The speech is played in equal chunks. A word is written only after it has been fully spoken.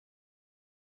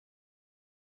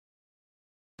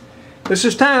This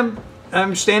is Tom.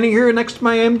 I'm standing here next to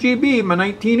my MGB, my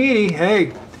 1980.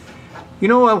 Hey, you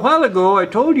know, a while ago I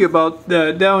told you about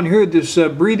down here this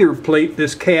breather plate,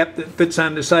 this cap that fits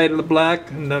on the side of the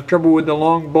block, and the trouble with the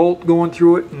long bolt going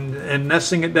through it and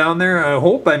nesting it down there. I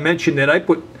hope I mentioned that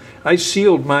I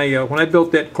sealed my, when I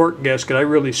built that cork gasket, I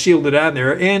really sealed it on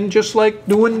there. And just like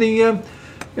doing the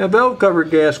valve cover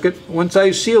gasket, once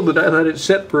I sealed it, I let it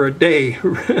set for a day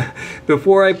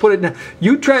before I put it down.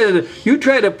 You try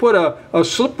to put a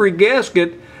slippery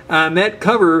gasket on that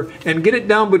cover and get it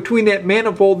down between that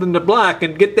manifold and the block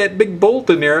and get that big bolt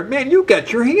in there, man, you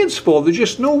got your hands full. There's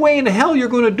just no way in hell you're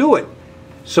going to do it.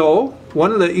 So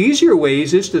one of the easier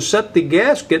ways is to set the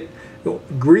gasket,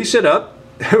 grease it up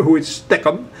with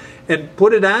stickum, and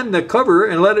put it on the cover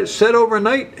and let it set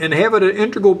overnight and have it an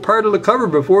integral part of the cover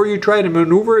before you try to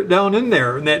maneuver it down in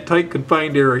there in that tight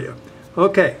confined area.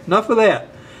 Okay, enough of that.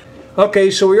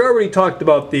 Okay, so we already talked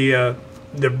about the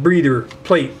breather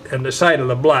plate and the side of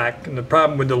the block and the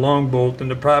problem with the long bolt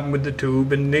and the problem with the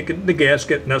tube and the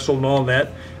gasket nestled and all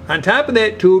that. On top of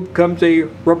that tube comes a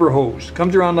rubber hose.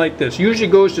 Comes around like this. Usually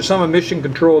goes to some emission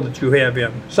control that you have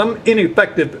in. Some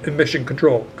ineffective emission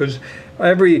control, because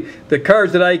the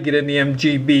cars that I get in the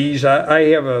MGBs, I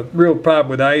have a real problem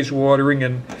with eyes watering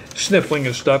and sniffling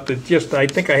and stuff. That just, I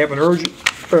think I have an urgent,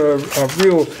 a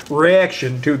real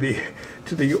reaction to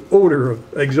the odor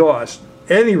of exhaust.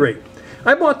 At any rate,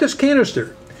 I bought this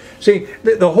canister. See,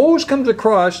 the hose comes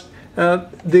across, the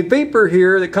vapor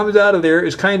here that comes out of there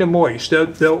is kind of moist.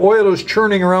 The oil is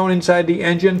churning around inside the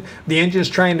engine's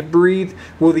trying to breathe.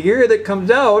 Well, the air that comes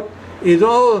out is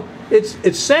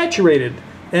it's saturated.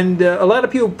 And a lot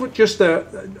of people put just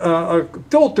a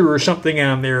filter or something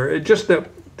on there, just to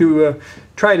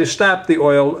try to stop the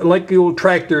oil, like the old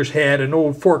tractors had and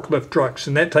old forklift trucks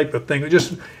and that type of thing.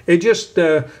 It just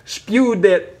spewed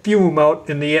that fume out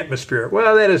in the atmosphere.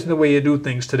 Well, that isn't the way you do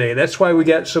things today. That's why we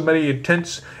got so many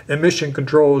intense emission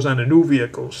controls on the new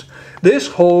vehicles. This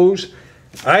hose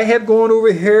I have going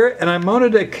over here, and I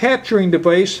mounted a capturing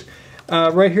device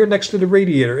right here next to the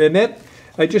radiator, and that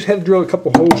I just had to drill a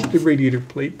couple holes to the radiator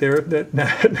plate there,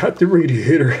 not the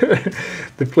radiator,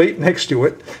 the plate next to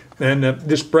it. And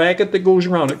this bracket that goes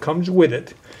around it comes with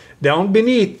it. Down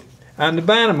beneath, on the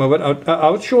bottom of it,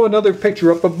 I'll show another picture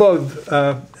up above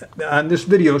on this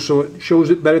video so it shows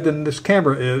it better than this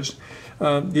camera is.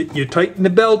 You tighten the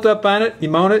belt up on it, you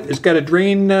mount it, it's got a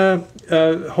drain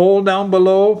hole down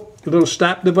below, a little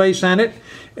stop device on it,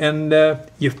 and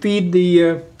you feed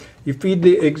the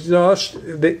exhaust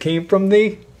that came from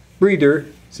the breather.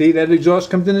 See, that exhaust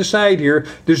comes in the side here.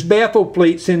 There's baffle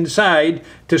plates inside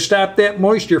to stop that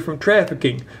moisture from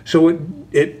trafficking. So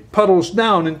it puddles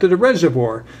down into the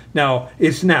reservoir. Now,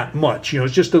 it's not much. You know,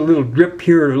 it's just a little drip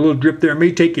here, a little drip there. It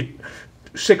may take you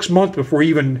 6 months before you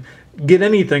even get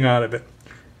anything out of it.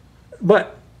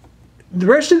 But the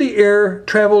rest of the air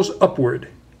travels upward.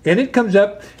 And it comes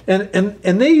up, and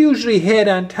they usually had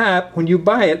on top, when you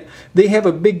buy it, they have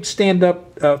a big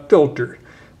stand-up filter.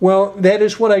 Well, that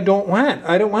is what I don't want.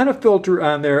 I don't want a filter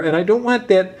on there, and I don't want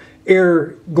that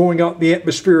air going out in the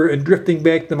atmosphere and drifting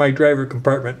back to my driver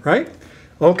compartment, right?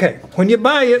 Okay, when you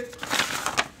buy it,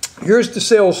 here's the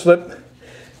sales slip,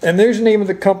 and there's the name of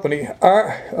the company,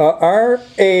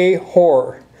 R.A.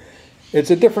 Horror. It's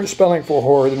a different spelling for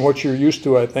horror than what you're used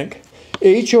to, I think.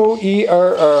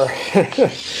 H-O-E-R-R.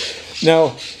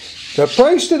 Now, the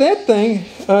price of that thing,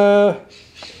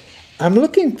 I'm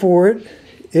looking for it.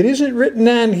 It isn't written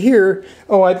on here.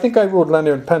 Oh, I think I wrote it on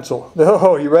there in pencil.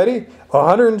 Oh, you ready?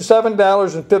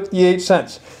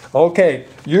 $107.58. Okay,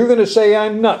 you're going to say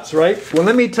I'm nuts, right? Well,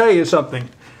 let me tell you something.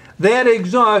 That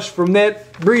exhaust from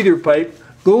that breather pipe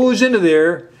goes into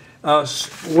there,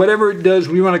 whatever it does,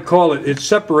 we want to call it, it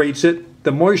separates it.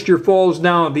 The moisture falls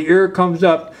down, the air comes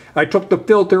up. I took the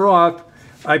filter off.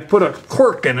 I put a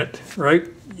cork in it, right?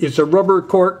 It's a rubber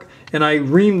cork, and I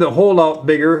reamed the hole out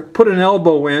bigger, put an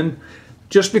elbow in,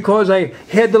 just because I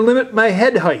had to limit my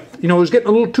head height. You know, it was getting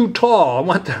a little too tall. I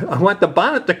want the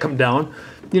bonnet to come down,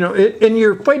 you know, and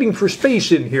you're fighting for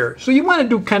space in here. So you want to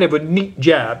do kind of a neat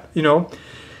job, you know.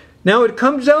 Now it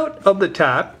comes out of the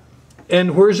top,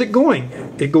 and where's it going?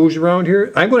 It goes around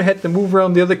here. I'm going to have to move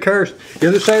around the other side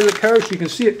of the car so you can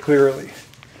see it clearly.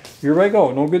 Here I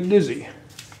go, don't get dizzy.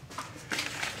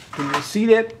 Can you see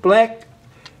that black?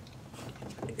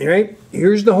 All right,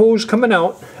 here's the hose coming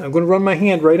out. I'm going to run my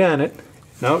hand right on it.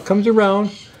 Now it comes around.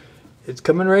 It's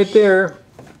coming right there.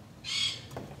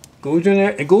 Goes in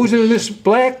there. It goes into this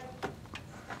black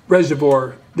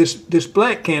reservoir, this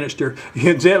black canister.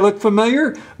 Does that look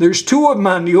familiar? There's two of them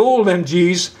on the old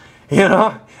MGs. You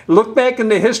know, Look back in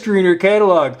the history in your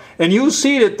catalog, and you'll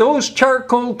see that those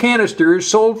charcoal canisters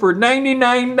sold for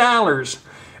 $99.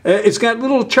 It's got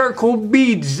little charcoal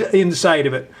beads inside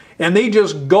of it, and they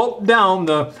just gulp down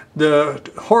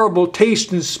the horrible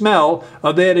taste and smell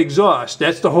of that exhaust.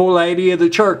 That's the whole idea of the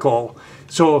charcoal.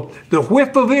 So the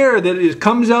whiff of air that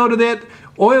comes out of that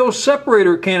oil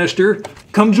separator canister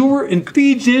comes over and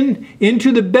feeds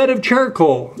into the bed of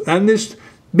charcoal on this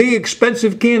big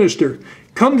expensive canister.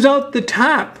 Comes out the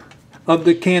top of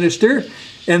the canister,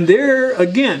 and there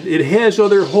again it has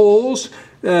other holes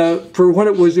for when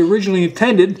it was originally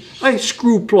intended. I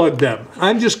screw plugged them.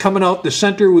 I'm just coming out the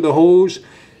center with a hose.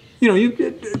 You know,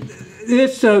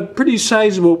 it's a pretty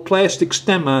sizable plastic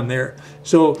stem on there.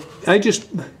 So I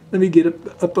just, let me get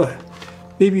up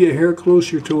maybe a hair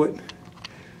closer to it.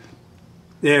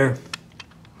 There.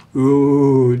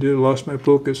 Ooh, lost my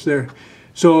focus there.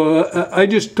 So I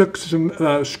just took some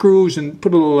screws and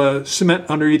put a little cement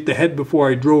underneath the head before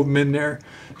I drove them in there.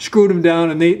 Screwed them down,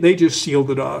 and they just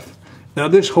sealed it off. Now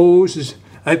this hose is,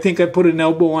 I think I put an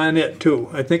elbow on it too.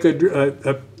 I think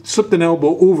I slipped an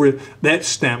elbow over that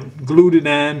stem, glued it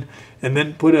on, and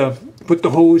then put the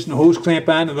hose and the hose clamp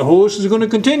on, and the hose is going to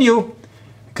continue.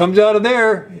 It comes out of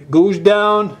there, it goes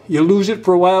down, you lose it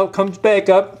for a while, it comes back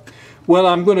up. Well,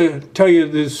 I'm going to tell you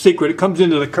the secret. It comes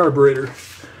into the carburetor.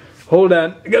 Hold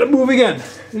on, I got to move again.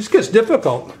 This gets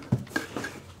difficult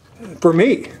for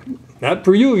me, not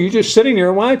for you. You're just sitting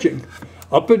there watching.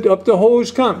 Up the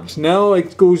hose comes. Now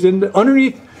it goes in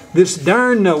underneath this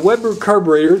darn Weber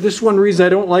carburetor. This is one reason I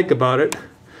don't like about it.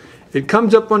 It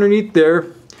comes up underneath there,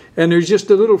 and there's just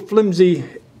a little flimsy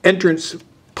entrance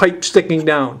pipe sticking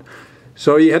down.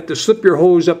 So you have to slip your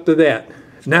hose up to that.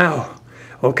 Now,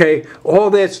 okay, all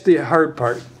that's the hard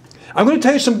part. I'm going to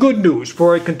tell you some good news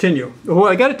before I continue. Well,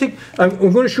 I'm going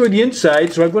to show you the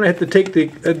inside, so I'm going to have to take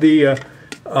the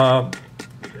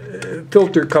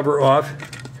filter cover off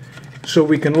so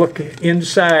we can look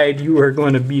inside. You are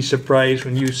going to be surprised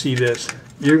when you see this.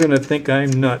 You're going to think I'm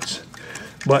nuts.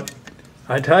 But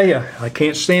I tell you, I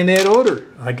can't stand that odor.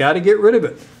 I got to get rid of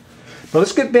it. But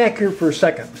let's get back here for a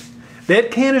second. That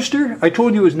canister, I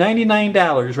told you, was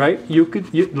 $99, right? You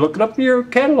look it up in your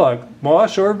catalog.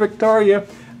 Moss or Victoria,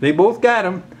 they both got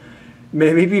them.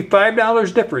 Maybe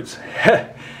 $5 difference.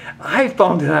 I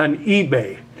found it on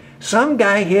eBay. Some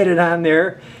guy had it on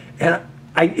there, and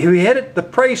he had it, the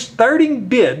price starting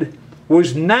bid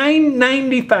was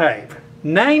 $9.95.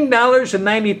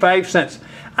 $9.95.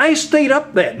 I stayed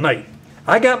up that night.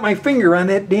 I got my finger on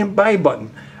that damn buy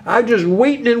button. I was just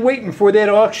waiting and waiting for that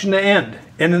auction to end.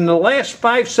 And in the last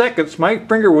 5 seconds, my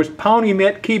finger was pounding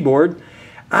that keyboard.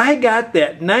 I got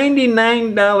that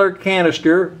 $99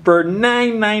 canister for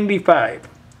 $9.95.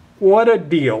 What a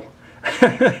deal.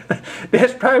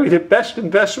 That's probably the best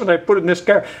investment I put in this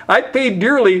car. I paid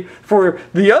dearly for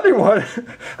the other one.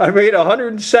 I paid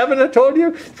 $107, I told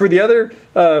you, for the other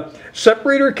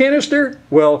separator canister.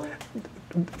 Well,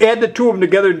 add the two of them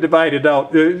together and divide it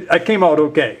out. I came out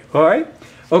okay, all right?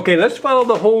 Okay, let's follow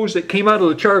the hose that came out of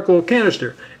the charcoal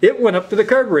canister. It went up to the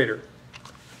carburetor.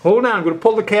 Hold on, I'm going to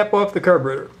pull the cap off the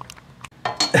carburetor.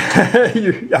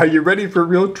 Are you ready for a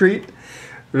real treat?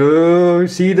 Oh,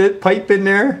 see that pipe in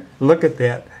there? Look at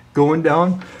that. Going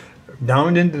down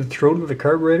into the throat of the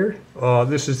carburetor. Oh,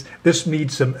 this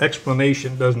needs some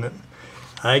explanation, doesn't it?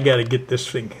 I got to get this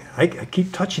thing. I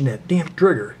keep touching that damn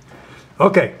trigger.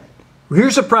 Okay,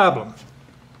 here's a problem.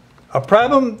 A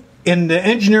problem in the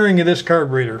engineering of this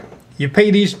carburetor. You pay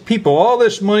these people all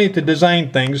this money to design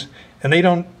things, and they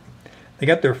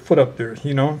got their foot up there,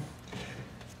 you know.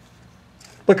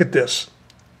 Look at this.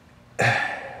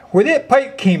 Where that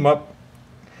pipe came up,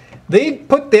 they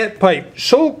put that pipe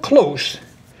so close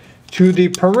to the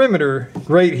perimeter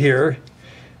right here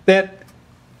that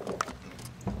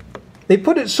they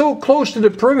put it so close to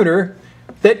the perimeter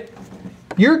that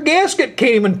your gasket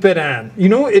can't even fit on. You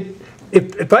know,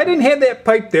 if I didn't have that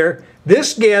pipe there,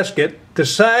 this gasket, the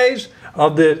size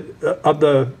of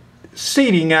the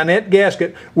seating on that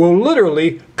gasket, will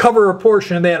literally cover a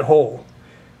portion of that hole.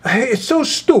 It's so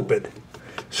stupid.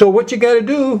 So what you got to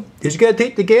do is you got to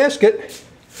take the gasket,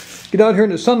 get out here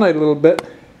in the sunlight a little bit.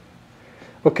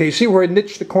 Okay, see where I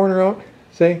niched the corner out?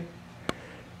 See?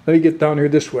 Let me get down here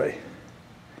this way.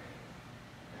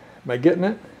 Am I getting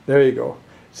it? There you go.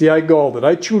 See, I galled it.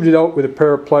 I chewed it out with a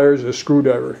pair of pliers and a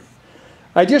screwdriver.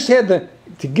 I just had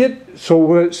to get so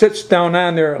when it sits down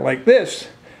on there like this,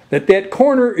 that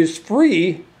corner is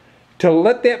free to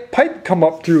let that pipe come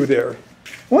up through there.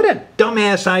 What a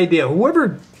dumbass idea.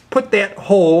 Whoever put that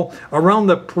hole around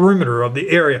the perimeter of the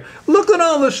area. Look at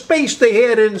all the space they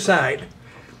had inside.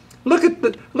 Look at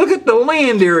the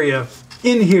land area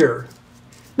in here.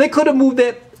 They could have moved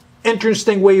that entrance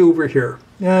thing way over here.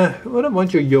 What a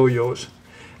bunch of yo-yos.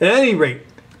 At any rate,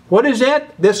 what is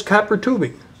that? This copper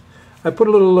tubing. I put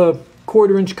a little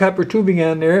 1/4" copper tubing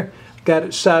on there, got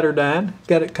it soldered on,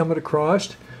 got it coming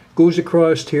across, goes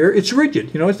across here. It's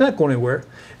rigid, you know, it's not going anywhere.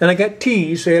 And I got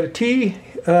T's. I got a T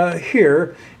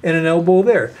here and an elbow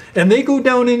there. And they go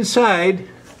down inside.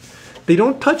 They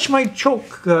don't touch my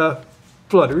choke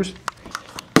flutters.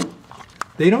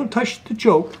 They don't touch the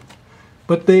choke,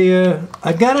 but they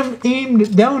I got them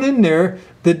aimed down in there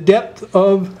the depth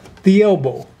of the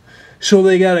elbow. So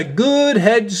they got a good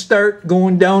head start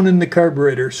going down in the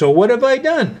carburetor. So what have I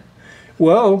done?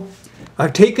 Well,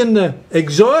 I've taken the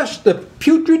exhaust, the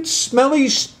putrid, smelly,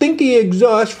 stinky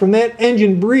exhaust from that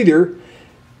engine breather,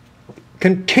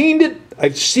 contained it,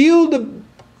 I've sealed the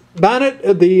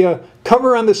bonnet, the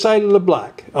cover on the side of the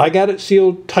block. I got it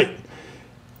sealed tight.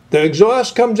 The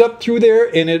exhaust comes up through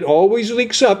there and it always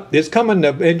leaks up. It's coming,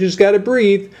 the engine's got to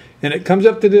breathe. And it comes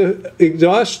up to the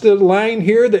exhaust line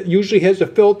here that usually has a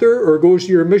filter or goes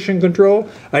to your emission control.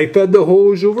 I fed the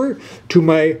hose over to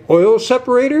my oil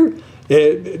separator.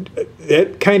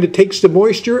 It kind of takes the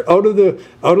moisture out of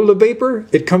the vapor.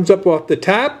 It comes up off the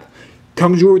top,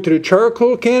 comes over to the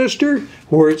charcoal canister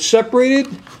where it's separated.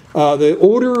 The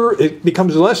odor, it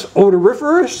becomes less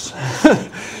odoriferous.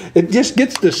 It just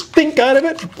gets the stink out of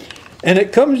it. And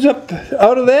it comes up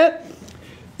out of that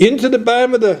into the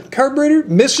bottom of the carburetor,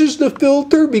 misses the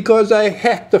filter because I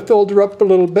hacked the filter up a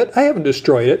little bit. I haven't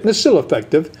destroyed it, and it's still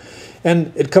effective.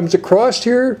 And it comes across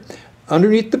here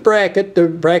underneath the bracket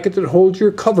that holds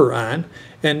your cover on,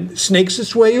 and snakes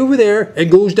its way over there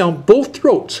and goes down both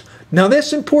throats. Now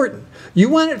that's important. You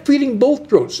want it feeding both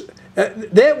throats.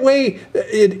 That way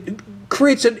it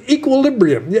creates an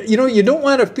equilibrium. You know, you don't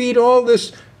want to feed all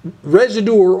this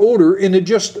residue or odor into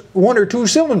just 1 or 2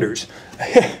 cylinders.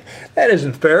 That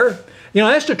isn't fair. You know,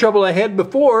 that's the trouble I had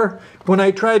before when I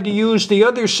tried to use the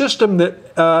other system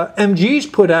that MG's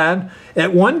put on.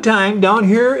 At one time, down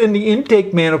here in the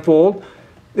intake manifold,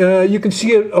 you can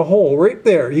see a hole right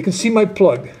there. You can see my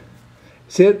plug.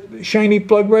 See it? Shiny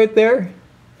plug right there?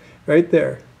 Right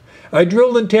there. I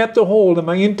drilled and tapped a hole in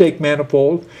my intake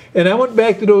manifold, and I went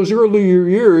back to those earlier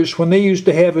years when they used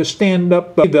to have a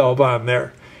stand-up valve on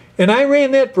there. And I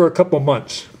ran that for a couple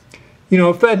months. You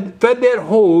know, fed that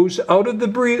hose out of the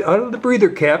breather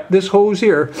cap, this hose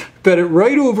here, fed it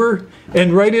right over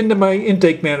and right into my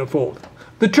intake manifold.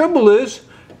 The trouble is,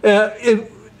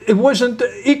 it wasn't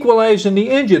equalized in the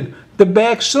engine. The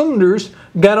back cylinders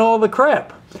got all the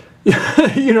crap.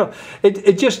 You know,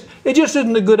 it just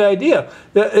isn't a good idea.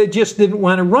 It just didn't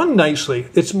want to run nicely.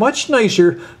 It's much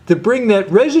nicer to bring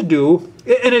that residue,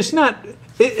 and it's not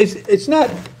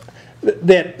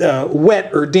that wet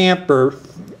or damp or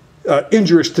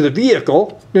injurious to the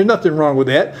vehicle. There's nothing wrong with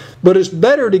that, but it's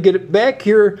better to get it back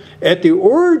here at the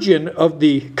origin of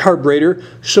the carburetor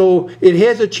so it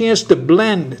has a chance to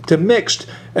blend, to mix,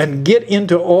 and get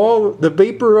into all the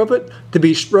vapor of it to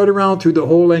be spread around through the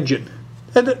whole engine.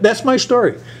 And that's my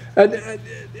story.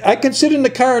 I can sit in the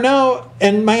car now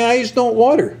and my eyes don't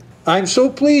water. I'm so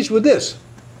pleased with this,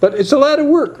 but it's a lot of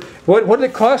work. What did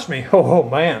it cost me? Oh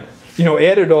man, you know,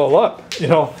 add it all up, you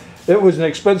know, it was an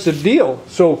expensive deal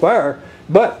so far,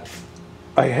 but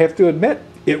I have to admit,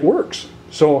 it works.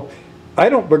 So I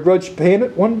don't begrudge paying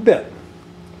it one bit.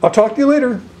 I'll talk to you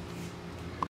later.